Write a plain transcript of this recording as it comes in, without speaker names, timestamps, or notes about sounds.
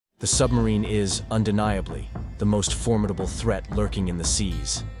The submarine is, undeniably, the most formidable threat lurking in the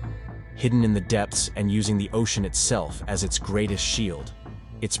seas. Hidden in the depths and using the ocean itself as its greatest shield,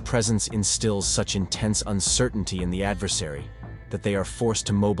 its presence instills such intense uncertainty in the adversary that they are forced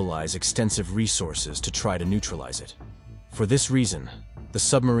to mobilize extensive resources to try to neutralize it. For this reason, the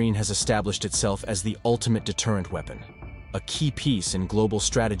submarine has established itself as the ultimate deterrent weapon, a key piece in global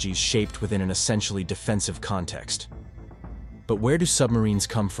strategies shaped within an essentially defensive context. But where do submarines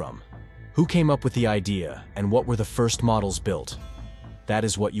come from? Who came up with the idea, and what were the first models built? That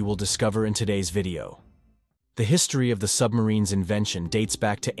is what you will discover in today's video. The history of the submarine's invention dates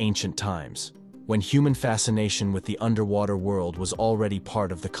back to ancient times, when human fascination with the underwater world was already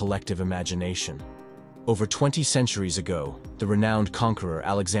part of the collective imagination. Over 20 centuries ago, the renowned conqueror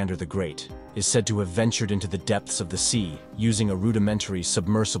Alexander the Great is said to have ventured into the depths of the sea using a rudimentary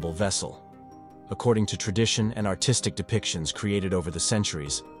submersible vessel. According to tradition and artistic depictions created over the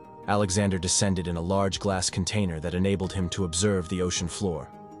centuries, Alexander descended in a large glass container that enabled him to observe the ocean floor,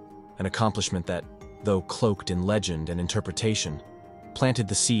 an accomplishment that, though cloaked in legend and interpretation, planted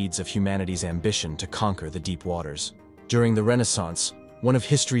the seeds of humanity's ambition to conquer the deep waters. During the Renaissance, one of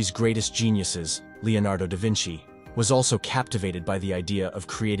history's greatest geniuses, Leonardo da Vinci, was also captivated by the idea of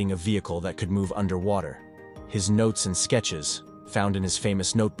creating a vehicle that could move underwater. His notes and sketches, found in his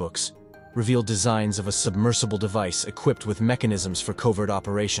famous notebooks, revealed designs of a submersible device equipped with mechanisms for covert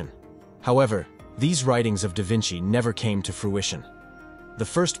operation. However, these writings of da Vinci never came to fruition. The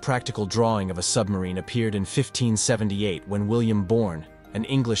first practical drawing of a submarine appeared in 1578 when William Bourne, an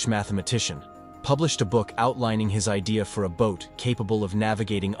English mathematician, published a book outlining his idea for a boat capable of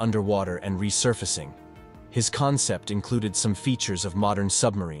navigating underwater and resurfacing. His concept included some features of modern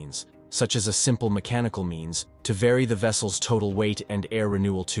submarines, such as a simple mechanical means to vary the vessel's total weight and air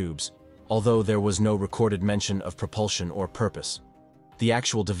renewal tubes, although there was no recorded mention of propulsion or purpose. The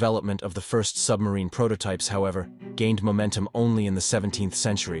actual development of the first submarine prototypes, however, gained momentum only in the 17th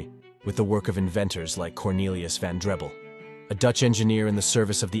century, with the work of inventors like Cornelius van Drebbel. A Dutch engineer in the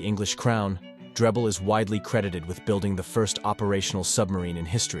service of the English crown, Drebbel is widely credited with building the first operational submarine in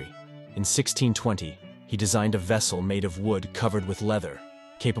history. In 1620, he designed a vessel made of wood covered with leather,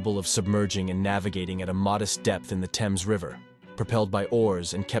 capable of submerging and navigating at a modest depth in the Thames River, propelled by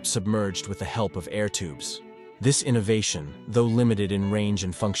oars and kept submerged with the help of air tubes. This innovation, though limited in range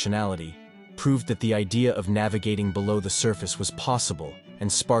and functionality, proved that the idea of navigating below the surface was possible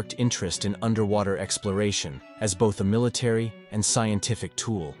and sparked interest in underwater exploration as both a military and scientific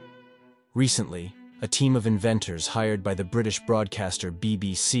tool. Recently, a team of inventors hired by the British broadcaster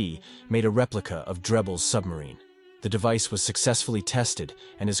BBC made a replica of Drebbel's submarine. The device was successfully tested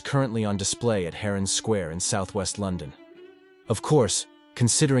and is currently on display at Heron Square in southwest London. Of course,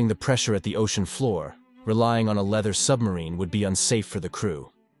 considering the pressure at the ocean floor, relying on a leather submarine would be unsafe for the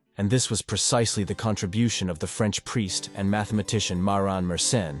crew, and this was precisely the contribution of the French priest and mathematician Marin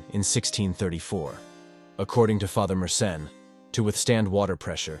Mersenne in 1634. According to Father Mersenne, to withstand water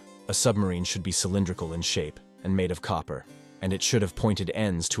pressure, a submarine should be cylindrical in shape and made of copper, and it should have pointed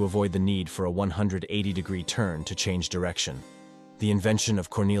ends to avoid the need for a 180-degree turn to change direction. The invention of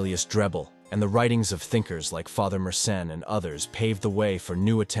Cornelius Drebbel and the writings of thinkers like Father Mersenne and others paved the way for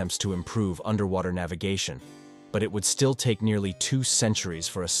new attempts to improve underwater navigation, but it would still take nearly 2 centuries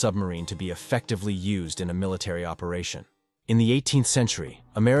for a submarine to be effectively used in a military operation. In the 18th century,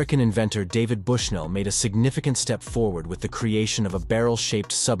 American inventor David Bushnell made a significant step forward with the creation of a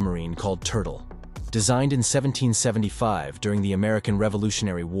barrel-shaped submarine called Turtle. Designed in 1775 during the American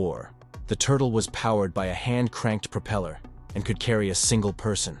Revolutionary War, the Turtle was powered by a hand-cranked propeller and could carry a single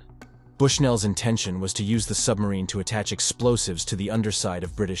person. Bushnell's intention was to use the submarine to attach explosives to the underside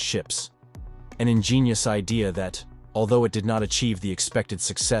of British ships. An ingenious idea that, although it did not achieve the expected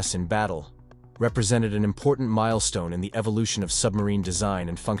success in battle, represented an important milestone in the evolution of submarine design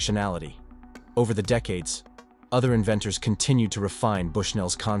and functionality. Over the decades, other inventors continued to refine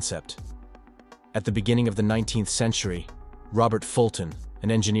Bushnell's concept. At the beginning of the 19th century, Robert Fulton, an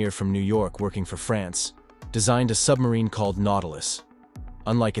engineer from New York working for France, designed a submarine called Nautilus.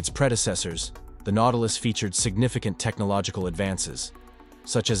 Unlike its predecessors, the Nautilus featured significant technological advances,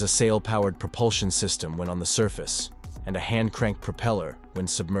 such as a sail-powered propulsion system when on the surface, and a hand-cranked propeller when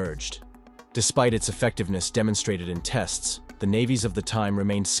submerged. Despite its effectiveness demonstrated in tests, the navies of the time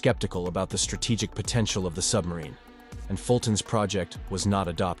remained skeptical about the strategic potential of the submarine, and Fulton's project was not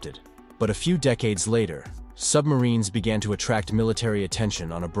adopted. But a few decades later, submarines began to attract military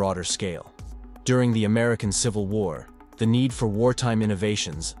attention on a broader scale. During the American Civil War, the need for wartime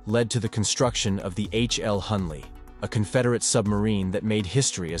innovations led to the construction of the H.L. Hunley, a Confederate submarine that made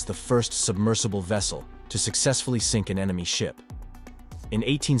history as the first submersible vessel to successfully sink an enemy ship. In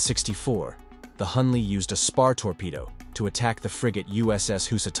 1864, the Hunley used a spar torpedo to attack the frigate USS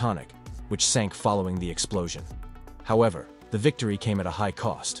Housatonic, which sank following the explosion. However, the victory came at a high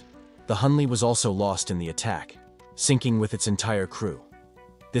cost. The Hunley was also lost in the attack, sinking with its entire crew.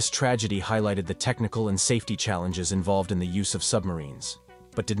 This tragedy highlighted the technical and safety challenges involved in the use of submarines,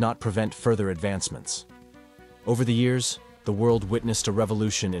 but did not prevent further advancements. Over the years, the world witnessed a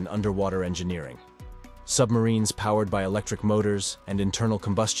revolution in underwater engineering. Submarines powered by electric motors and internal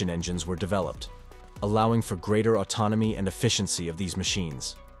combustion engines were developed, allowing for greater autonomy and efficiency of these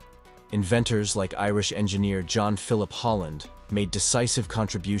machines. Inventors like Irish engineer John Philip Holland made decisive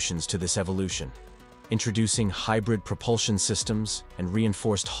contributions to this evolution, introducing hybrid propulsion systems and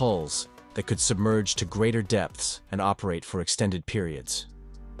reinforced hulls that could submerge to greater depths and operate for extended periods.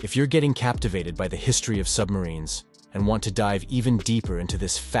 If you're getting captivated by the history of submarines and want to dive even deeper into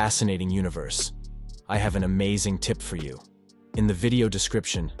this fascinating universe, I have an amazing tip for you. In the video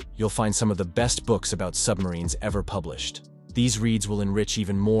description, you'll find some of the best books about submarines ever published. These reads will enrich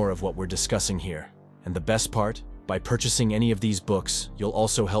even more of what we're discussing here. And the best part? By purchasing any of these books, you'll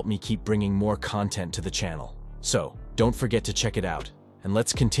also help me keep bringing more content to the channel. So, don't forget to check it out, and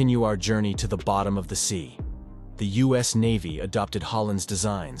let's continue our journey to the bottom of the sea. The US Navy adopted Holland's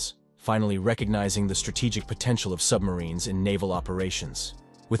designs, finally recognizing the strategic potential of submarines in naval operations.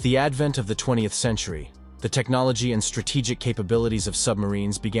 With the advent of the 20th century, the technology and strategic capabilities of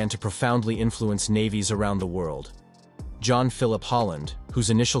submarines began to profoundly influence navies around the world. John Philip Holland, whose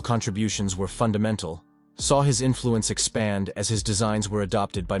initial contributions were fundamental, saw his influence expand as his designs were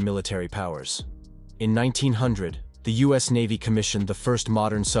adopted by military powers. In 1900, the US Navy commissioned the first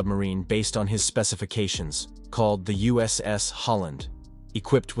modern submarine based on his specifications, called the USS Holland.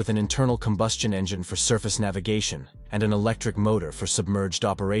 Equipped with an internal combustion engine for surface navigation and an electric motor for submerged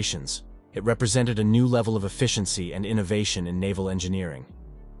operations, it represented a new level of efficiency and innovation in naval engineering.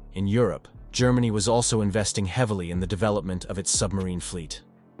 In Europe, Germany was also investing heavily in the development of its submarine fleet.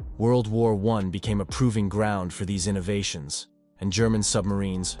 World War I became a proving ground for these innovations, and German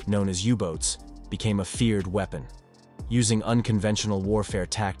submarines, known as U-boats, became a feared weapon. Using unconventional warfare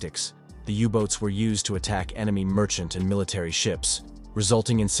tactics, the U-boats were used to attack enemy merchant and military ships,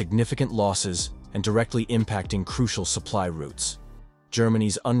 resulting in significant losses and directly impacting crucial supply routes.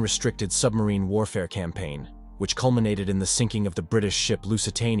 Germany's unrestricted submarine warfare campaign, which culminated in the sinking of the British ship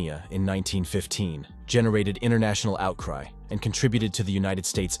Lusitania in 1915, generated international outcry and contributed to the United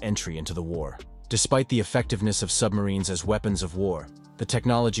States' entry into the war. Despite the effectiveness of submarines as weapons of war, the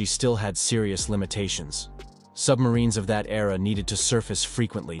technology still had serious limitations. Submarines of that era needed to surface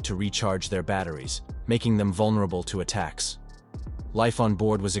frequently to recharge their batteries, making them vulnerable to attacks. Life on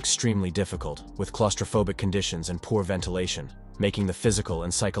board was extremely difficult, with claustrophobic conditions and poor ventilation, making the physical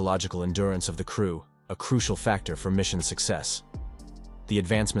and psychological endurance of the crew a crucial factor for mission success. The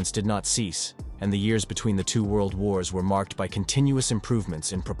advancements did not cease, and the years between the two world wars were marked by continuous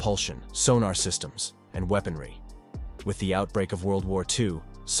improvements in propulsion, sonar systems, and weaponry. With the outbreak of World War II,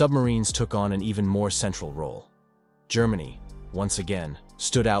 submarines took on an even more central role. Germany, once again,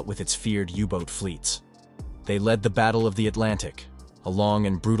 stood out with its feared U-boat fleets. They led the Battle of the Atlantic, a long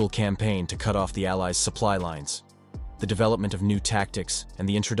and brutal campaign to cut off the Allies' supply lines. The development of new tactics and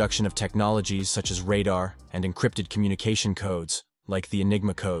the introduction of technologies such as radar and encrypted communication codes, like the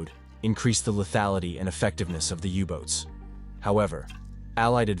Enigma code, increased the lethality and effectiveness of the U-boats. However,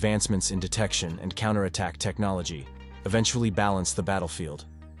 Allied advancements in detection and counterattack technology eventually balanced the battlefield,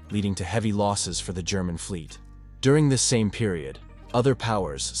 leading to heavy losses for the German fleet. During this same period, other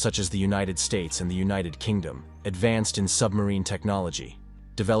powers, such as the United States and the United Kingdom, advanced in submarine technology,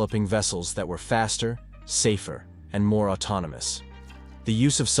 developing vessels that were faster, safer, and more autonomous. The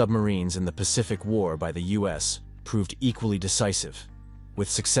use of submarines in the Pacific War by the US proved equally decisive, with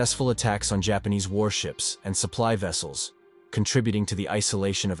successful attacks on Japanese warships and supply vessels contributing to the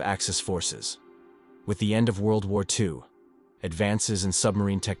isolation of Axis forces. With the end of World War II, advances in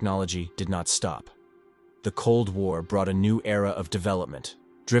submarine technology did not stop. The Cold War brought a new era of development,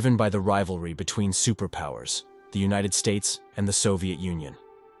 driven by the rivalry between superpowers, the United States and the Soviet Union.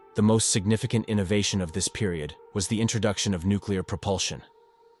 The most significant innovation of this period was the introduction of nuclear propulsion.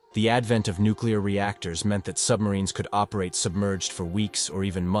 The advent of nuclear reactors meant that submarines could operate submerged for weeks or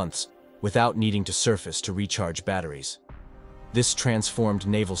even months without needing to surface to recharge batteries. This transformed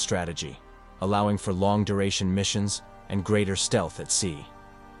naval strategy, allowing for long-duration missions and greater stealth at sea.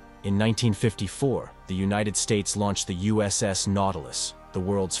 In 1954, the United States launched the USS Nautilus, the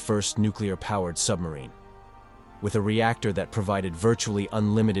world's first nuclear-powered submarine. With a reactor that provided virtually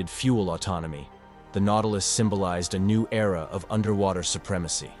unlimited fuel autonomy, the Nautilus symbolized a new era of underwater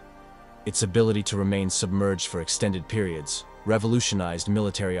supremacy. Its ability to remain submerged for extended periods revolutionized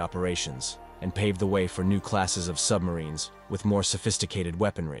military operations and paved the way for new classes of submarines with more sophisticated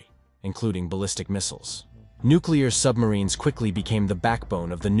weaponry, including ballistic missiles. Nuclear submarines quickly became the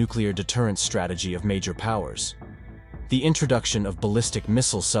backbone of the nuclear deterrence strategy of major powers. The introduction of ballistic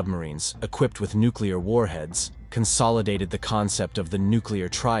missile submarines equipped with nuclear warheads consolidated the concept of the nuclear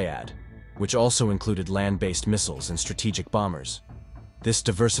triad, which also included land-based missiles and strategic bombers. This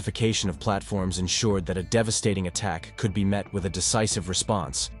diversification of platforms ensured that a devastating attack could be met with a decisive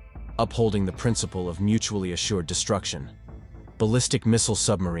response, upholding the principle of mutually assured destruction. Ballistic missile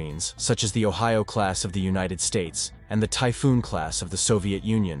submarines, such as the Ohio class of the United States and the Typhoon class of the Soviet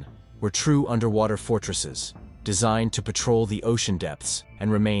Union, were true underwater fortresses, designed to patrol the ocean depths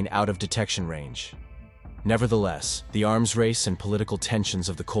and remain out of detection range. Nevertheless, the arms race and political tensions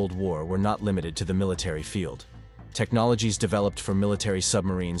of the Cold War were not limited to the military field. Technologies developed for military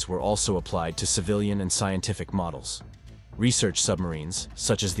submarines were also applied to civilian and scientific models. Research submarines,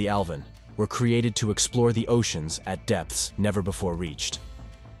 such as the Alvin, were created to explore the oceans at depths never before reached.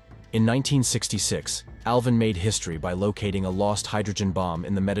 In 1966, Alvin made history by locating a lost hydrogen bomb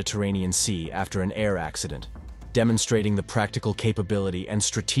in the Mediterranean Sea after an air accident, demonstrating the practical capability and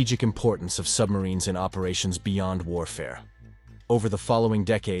strategic importance of submarines in operations beyond warfare. Over the following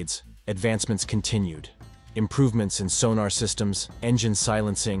decades, advancements continued. Improvements in sonar systems, engine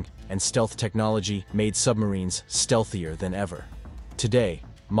silencing, and stealth technology made submarines stealthier than ever. Today,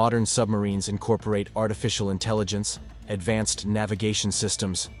 modern submarines incorporate artificial intelligence, advanced navigation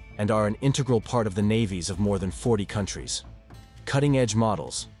systems, and are an integral part of the navies of more than 40 countries. Cutting-edge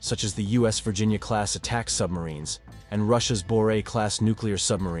models, such as the U.S. Virginia-class attack submarines and Russia's Borei-class nuclear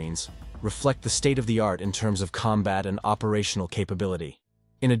submarines, reflect the state-of-the-art in terms of combat and operational capability.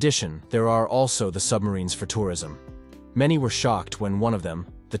 In addition, there are also the submarines for tourism. Many were shocked when one of them,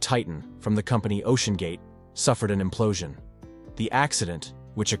 the Titan, from the company OceanGate, suffered an implosion. The accident,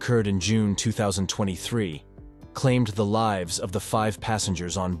 which occurred in June 2023, claimed the lives of the 5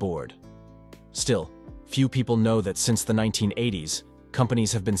 passengers on board. Still, few people know that since the 1980s,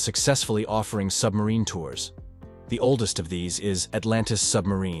 companies have been successfully offering submarine tours. The oldest of these is Atlantis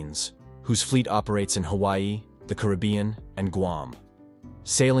Submarines, whose fleet operates in Hawaii, the Caribbean, and Guam.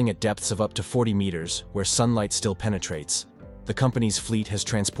 Sailing at depths of up to 40 meters, where sunlight still penetrates, the company's fleet has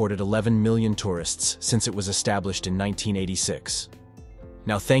transported 11 million tourists since it was established in 1986.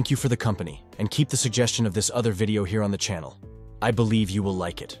 Now thank you for the company, and keep the suggestion of this other video here on the channel. I believe you will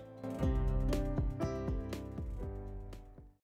like it.